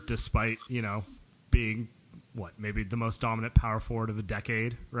winner despite, being maybe the most dominant power forward of a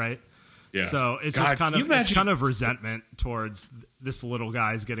decade, right? Yeah. So it's just kind of resentment towards this little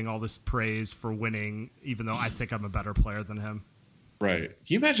guy's getting all this praise for winning, even though I think I'm a better player than him. Right. Can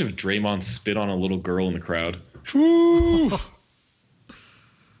you imagine if Draymond spit on a little girl in the crowd? Oh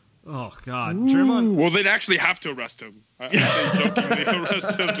God, Draymond. Well, they'd actually have to arrest him. I say jokingly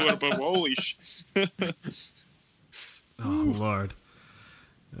arrest him, but holy oh Lord.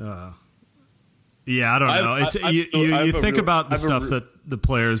 Yeah, I don't know. You think about the stuff that the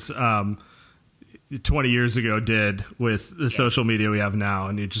players 20 years ago did with the social media we have now,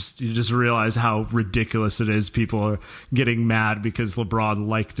 and you just realize how ridiculous it is. People are getting mad because LeBron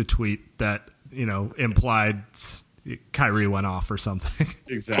liked a tweet that implied Kyrie went off or something.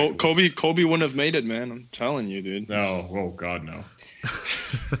 Exactly. Kobe wouldn't have made it, man. I'm telling you, dude. No. Oh God, no.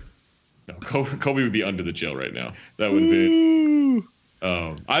 No, Kobe would be under the jail right now. That would be.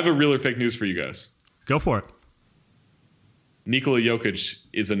 I have a real or fake news for you guys. Go for it. Nikola Jokic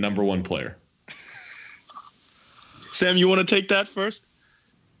is a number one player. Sam, you want to take that first?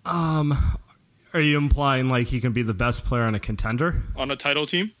 Are you implying like he can be the best player on a contender? On a title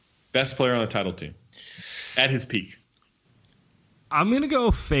team? Best player on a title team. At his peak. I'm going to go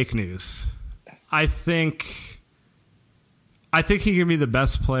fake news. I think he can be the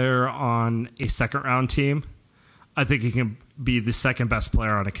best player on a second round team. I think he can be the second best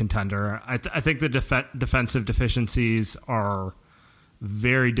player on a contender. I think the defensive deficiencies are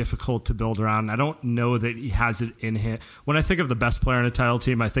very difficult to build around. I don't know that he has it in him. When I think of the best player on a title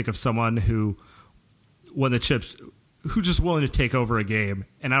team, I think of someone who won the chips, who's just willing to take over a game.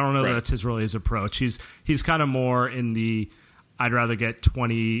 And I don't know that that's his approach. He's kind of more in the I'd rather get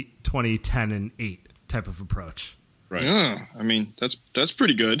 20, 10, and 8 type of approach. Right. Yeah, I mean, that's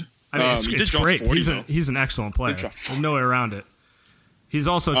pretty good. I mean, it's great. 40, he's an excellent player. There's no way around it. He's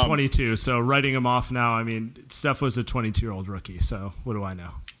also 22, so writing him off now, I mean, Steph was a 22-year-old rookie, so what do I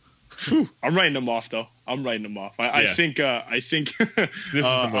know? I'm writing him off, though. I think this is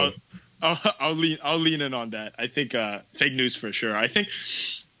the move. I'll lean in on that. I think fake news for sure. I think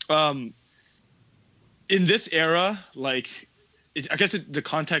in this era, like, I guess the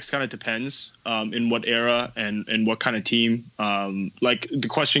context kind of depends in what era and what kind of team. Like the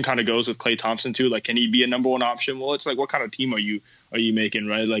question kind of goes with Klay Thompson too. Like, can he be a number one option? Well, it's like, what kind of team are you are you making,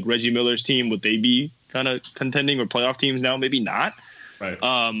 right? Like Reggie Miller's team, would they be kind of contending or playoff teams now? Maybe not. Right.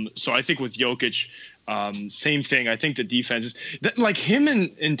 So I think with Jokic, same thing. I think the defense is like him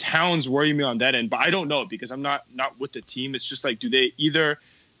and Towns worry me on that end, but I don't know because I'm not with the team. It's just like, do they either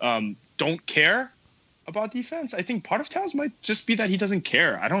don't care about defense? I think part of Towns might just be that he doesn't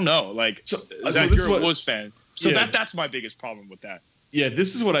care. I don't know. Like, so you're a Wolves fan. So that's my biggest problem with that. Yeah,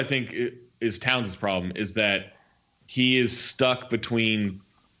 this is what I think is Towns' problem, is that he is stuck between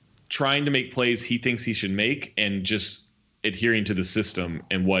trying to make plays he thinks he should make and just adhering to the system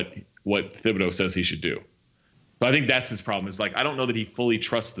and what Thibodeau says he should do. But I think that's his problem. Is like, I don't know that he fully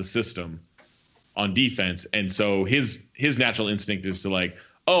trusts the system on defense. And so his natural instinct is to like,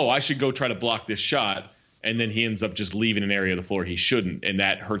 oh, I should go try to block this shot. And then he ends up just leaving an area of the floor he shouldn't. And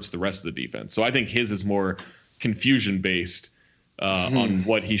that hurts the rest of the defense. So I think his is more confusion based on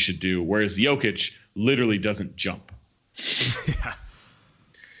what he should do. Whereas Jokic literally doesn't jump. Yeah.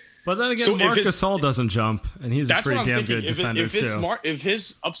 But then again, Marc Gasol doesn't jump, and he's a pretty damn good defender too. If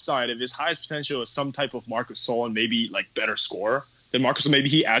his upside, if his highest potential is some type of Marc Gasol and maybe like better scorer, then Marc Gasol, maybe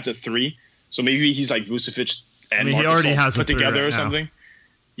he adds a 3. So maybe he's like Vucevic and he already has put a 3 together right or something.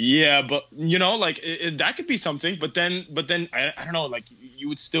 Yeah, but like that could be something. But then I don't know. Like you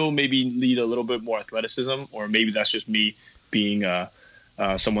would still maybe need a little bit more athleticism, or maybe that's just me being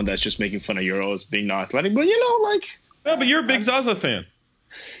someone that's just making fun of Euros being not athletic. But No, but you're a big Zaza fan.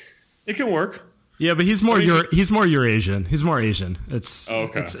 It can work. Yeah, but he's more Eurasian. He's more Asian. It's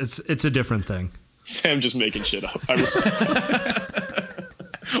okay. It's a different thing. Sam just making shit up. I respect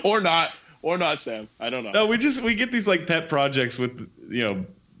it. Or not, Sam. I don't know. No, we get these like pet projects with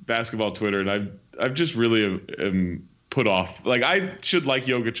basketball Twitter, and I've just really put off. Like I should like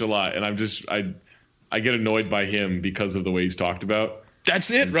Jokic a lot, and I get annoyed by him because of the way he's talked about.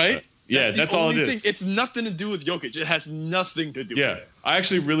 That's it, right? Yeah, that's all it is. It's nothing to do with Jokic. It has nothing to do with it. I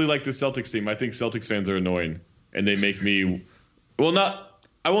actually really like the Celtics team. I think Celtics fans are annoying, and they make me –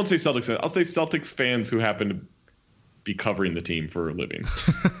 I won't say Celtics fans. I'll say Celtics fans who happen to be covering the team for a living.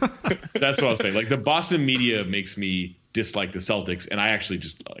 That's what I'll say. Like, the Boston media makes me dislike the Celtics, and I actually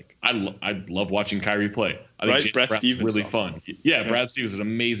just – I love watching Kyrie play. I think Brad Stevens really fun. Yeah, Brad Stevens is an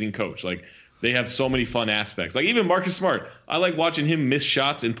amazing coach. Like, they have so many fun aspects. Like even Marcus Smart, I like watching him miss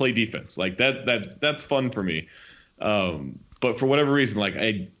shots and play defense. Like that's fun for me. But for whatever reason, like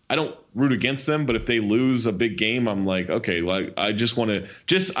I don't root against them. But if they lose a big game, I'm like, okay, like I just want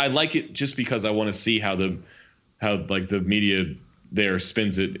to I like it just because I want to see how the media there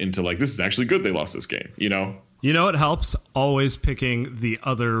spins it into like, this is actually good. They lost this game. It helps always picking the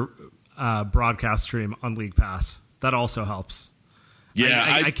other broadcast stream on League Pass. That also helps. Yeah,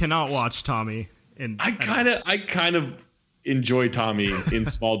 I cannot watch Tommy. I kind of enjoy Tommy in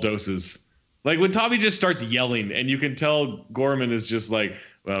small doses. Like when Tommy just starts yelling, and you can tell Gorman is just like,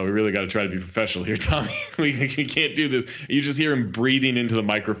 well, we really got to try to be professional here, Tommy. we can't do this. You just hear him breathing into the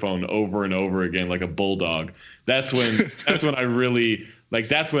microphone over and over again like a bulldog. That's when I really like.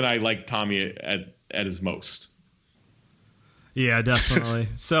 That's when I like Tommy at his most. Yeah, definitely.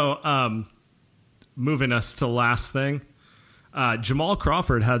 So, moving us to last thing. Jamal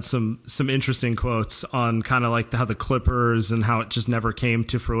Crawford had some interesting quotes on kind of like how the Clippers and how it just never came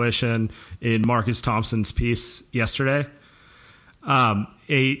to fruition in Marcus Thompson's piece yesterday. I'll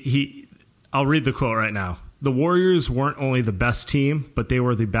read the quote right now. The Warriors weren't only the best team, but they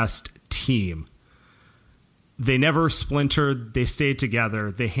were the best team. They never splintered. They stayed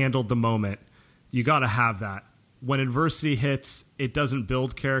together. They handled the moment. You got to have that. When adversity hits, it doesn't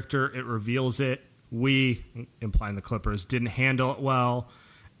build character. It reveals it. We, implying the Clippers, didn't handle it well.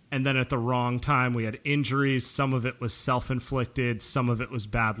 And then at the wrong time, we had injuries. Some of it was self-inflicted. Some of it was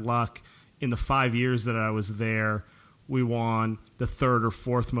bad luck. In the 5 years that I was there, we won the third or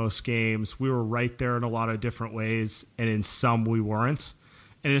fourth most games. We were right there in a lot of different ways, and in some we weren't.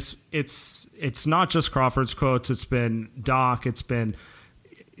 And it's not just Crawford's quotes. It's been Doc. It's been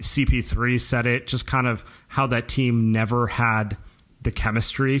CP3 said it. Just kind of how that team never had the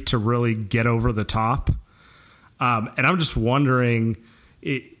chemistry to really get over the top. And I'm just wondering,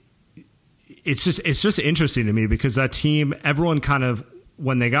 it's just interesting to me because that team, everyone kind of,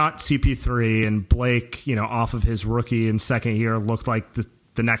 when they got CP3 and Blake, off of his rookie and second year looked like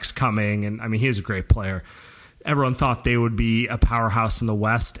the next coming. And I mean, he's a great player. Everyone thought they would be a powerhouse in the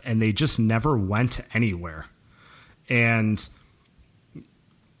West, and they just never went anywhere. And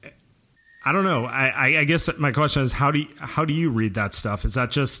I don't know. I guess my question is, how do you read that stuff? Is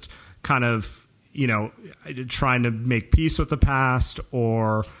that just kind of, trying to make peace with the past,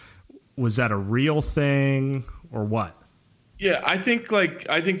 or was that a real thing, or what? Yeah, I think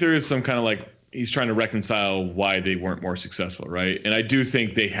there is some kind of like he's trying to reconcile why they weren't more successful, right? And I do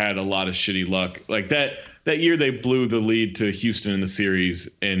think they had a lot of shitty luck. Like that year they blew the lead to Houston in the series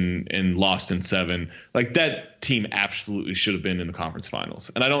and lost in 7. Like that team absolutely should have been in the conference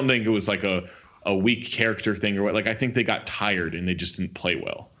finals. And I don't think it was like a weak character thing or what. Like I think they got tired and they just didn't play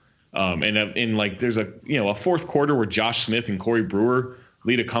well. And like there's a fourth quarter where Josh Smith and Corey Brewer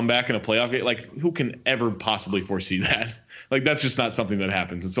lead a comeback in a playoff game. Like who can ever possibly foresee that? Like that's just not something that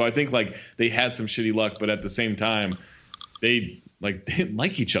happens. And so I think like they had some shitty luck, but at the same time, they didn't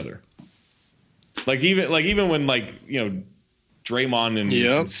like each other. Like even when Draymond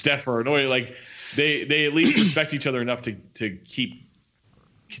and Steph are annoyed, like they at least respect each other enough to keep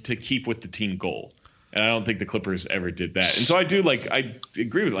with the team goal. And I don't think the Clippers ever did that. And so I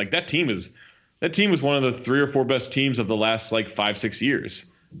agree with it. Like that team was one of the 3 or 4 best teams of the last 5-6 years.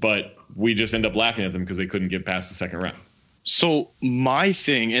 But we just end up laughing at them because they couldn't get past the second round. So my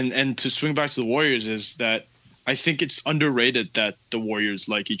thing, and to swing back to the Warriors, is that I think it's underrated that the Warriors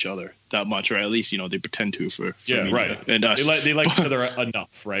like each other that much, or at least they pretend to for me right. And us. They like each other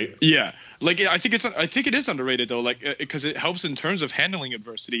enough, right? Yeah, I think it is underrated though, because it helps in terms of handling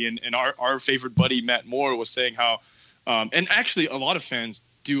adversity. And our favorite buddy Matt Moore was saying how, and actually a lot of fans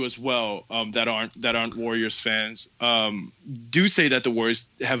do as well, that aren't Warriors fans, do say that the Warriors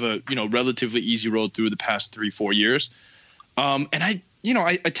have a relatively easy road through the past 3-4 years. And I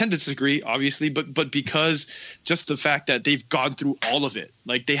tend to disagree, obviously, but because just the fact that they've gone through all of it,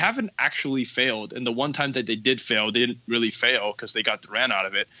 like they haven't actually failed. And the one time that they did fail, they didn't really fail because they got Durant out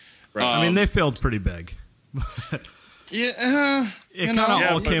of it. Right. I mean, they failed pretty big. Yeah, it kind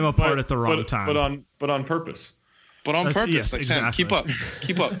of all came apart at the wrong time. But on purpose. But on purpose, yes, exactly. Sam,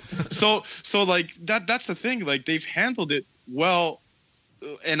 keep up. So like that's the thing. Like they've handled it well,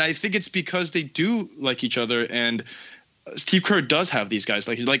 and I think it's because they do like each other. And Steve Kerr does have these guys.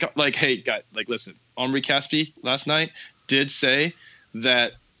 Like hey, guys, listen. Omri Caspi last night did say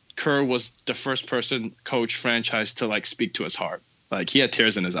that Kerr was the first coach franchise to speak to his heart. Like he had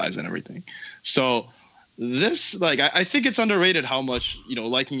tears in his eyes and everything. So this, I think it's underrated how much,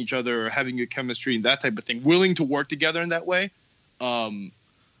 liking each other or having good chemistry and that type of thing, willing to work together in that way,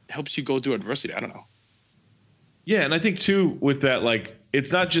 helps you go through adversity. I don't know. Yeah. And I think too, with that,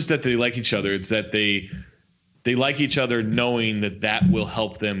 it's not just that they like each other. It's that they like each other knowing that will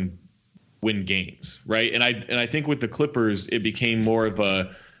help them win games. Right. And I think with the Clippers, it became more of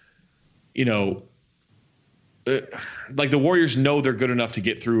a, the Warriors know they're good enough to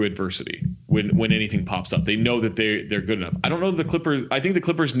get through adversity when anything pops up. They know that they're good enough. I don't know the Clippers. I think the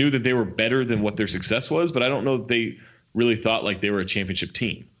Clippers knew that they were better than what their success was, but I don't know that they really thought they were a championship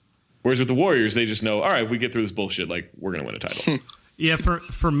team. Whereas with the Warriors, they just know, all right, if we get through this bullshit, we're going to win a title. Yeah,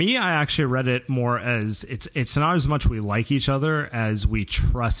 for me, I actually read it more as it's not as much we like each other as we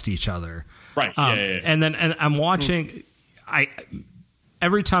trust each other. Right. Yeah. And I'm watching.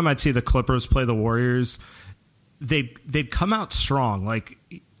 Every time I'd see the Clippers play the Warriors, they'd come out strong. Like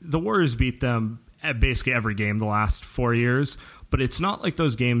the Warriors beat them at basically every game the last 4 years, but it's not like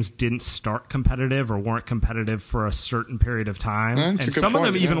those games didn't start competitive or weren't competitive for a certain period of time. And some of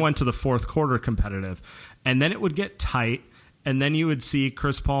them even went to the fourth quarter competitive. And then it would get tight. And then you would see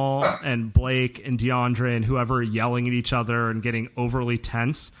Chris Paul and Blake and DeAndre and whoever yelling at each other and getting overly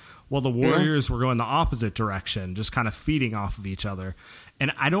tense. Well, the Warriors were going the opposite direction, just kind of feeding off of each other.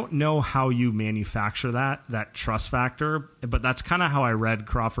 And I don't know how you manufacture that trust factor, but that's kind of how I read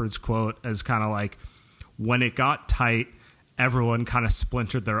Crawford's quote, as kind of when it got tight, everyone kind of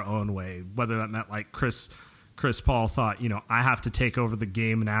splintered their own way, whether that meant Chris Paul thought, I have to take over the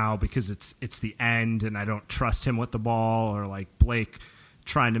game now because it's the end and I don't trust him with the ball, or Blake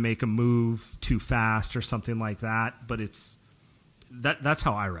trying to make a move too fast or something like that. But that's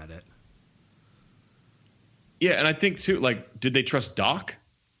how I read it. Yeah, and I think too, did they trust Doc?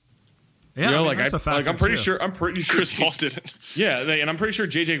 Yeah, that's a factor I'm pretty too. sure Chris Paul didn't. Yeah, and I'm pretty sure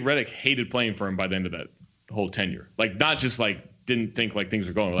JJ Redick hated playing for him by the end of that whole tenure. Not just didn't think things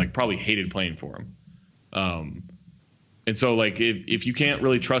were going, probably hated playing for him. And so if you can't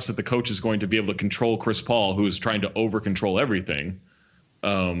really trust that the coach is going to be able to control Chris Paul, who is trying to over control everything,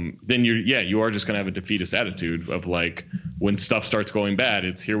 then you are just going to have a defeatist attitude of when stuff starts going bad,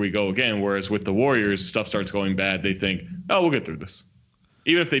 it's here we go again. Whereas with the Warriors, stuff starts going bad, they think, oh, we'll get through this.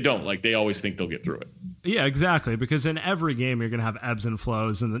 Even if they don't, they always think they'll get through it. Yeah, exactly. Because in every game, you're going to have ebbs and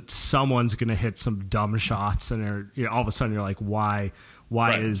flows, and then someone's going to hit some dumb shots, and all of a sudden you're like, why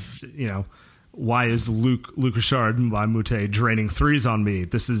right. Why is Luc Richard Mbamute draining threes on me?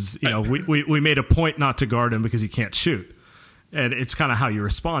 This is, we made a point not to guard him because he can't shoot. And it's kind of how you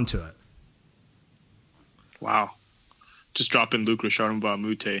respond to it. Wow. Just dropping Luke Richard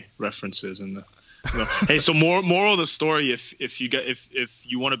Mbamute references in the. Hey, so moral of the story: if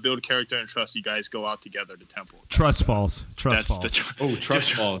you want to build character and trust, you guys go out together to Temple. Trust falls. Trust falls.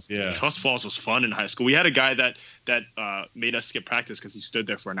 Trust falls. Yeah, Trust falls was fun in high school. We had a guy that made us skip practice because he stood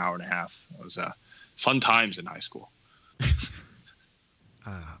there for an hour and a half. It was fun times in high school.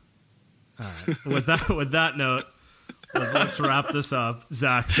 All right. With that note, let's wrap this up.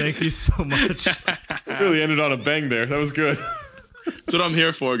 Zach, thank you so much. Really ended on a bang there. That was good. That's what I'm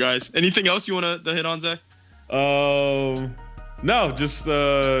here for, guys. Anything else you want to hit on, Zach? No, just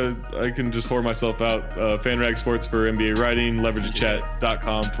I can just whore myself out. FanRag Sports for NBA writing,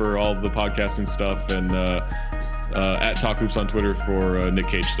 leverageachat.com for all the podcasting stuff, and at Talk Hoops on Twitter for Nick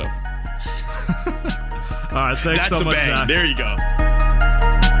Cage stuff. All right, thanks so much, Zach. There you go.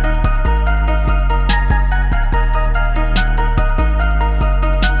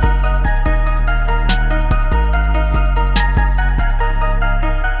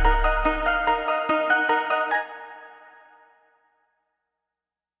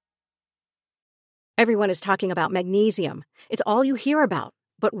 Everyone is talking about magnesium. It's all you hear about.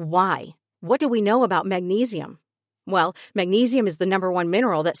 But why? What do we know about magnesium? Well, magnesium is the number one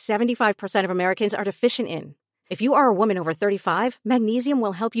mineral that 75% of Americans are deficient in. If you are a woman over 35, magnesium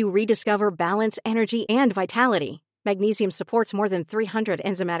will help you rediscover balance, energy, and vitality. Magnesium supports more than 300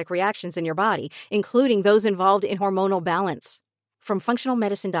 enzymatic reactions in your body, including those involved in hormonal balance. From functional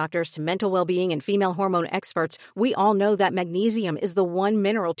medicine doctors to mental well-being and female hormone experts, we all know that magnesium is the one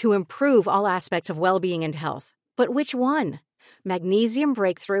mineral to improve all aspects of well-being and health. But which one? Magnesium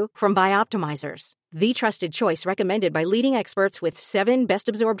Breakthrough from Bioptimizers, the trusted choice recommended by leading experts with 7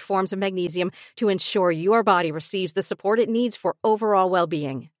 best-absorbed forms of magnesium to ensure your body receives the support it needs for overall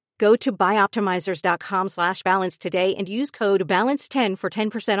well-being. Go to bioptimizers.com/balance today and use code BALANCE10 for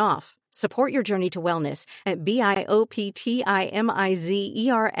 10% off. Support your journey to wellness at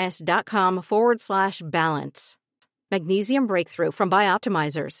bioptimizers.com/balance. Magnesium Breakthrough from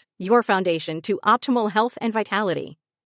Bioptimizers, your foundation to optimal health and vitality.